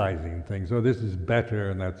criticizing things. Oh, this is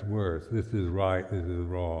better and that's worse. This is right, this is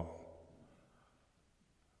wrong.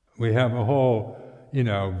 We have a whole,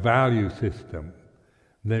 value system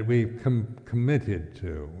that we've committed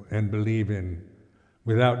to and believe in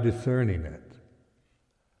without discerning it.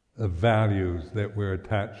 The values that we're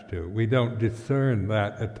attached to. We don't discern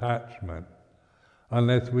that attachment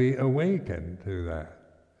unless we awaken to that.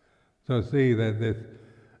 So see that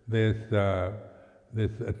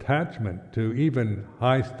this attachment to even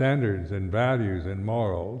high standards and values and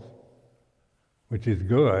morals, which is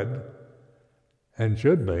good and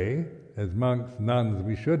should be, as monks, nuns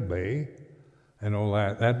we should be, and all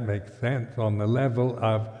that makes sense on the level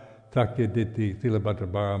of sakkayaditthi, silabbata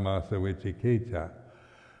paramasa vicikicca.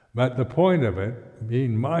 But the point of it,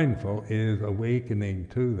 being mindful, is awakening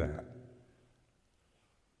to that.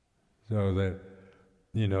 So that,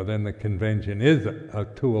 then the convention is a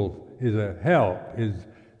tool, is a help, is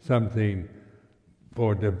something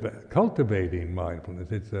for cultivating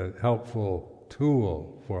mindfulness. It's a helpful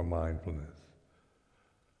tool for mindfulness,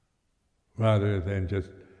 rather than just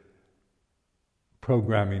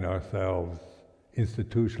programming ourselves,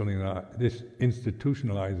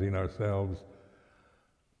 institutionalizing ourselves,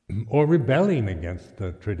 or rebelling against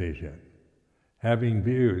the tradition. Having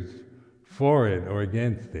views for it or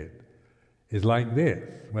against it is like this.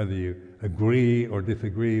 Whether you agree or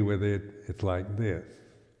disagree with it, it's like this.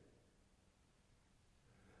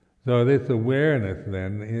 So this awareness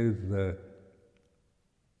then is the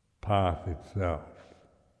path itself.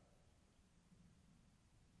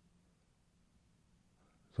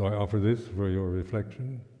 So I offer this for your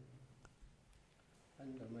reflection.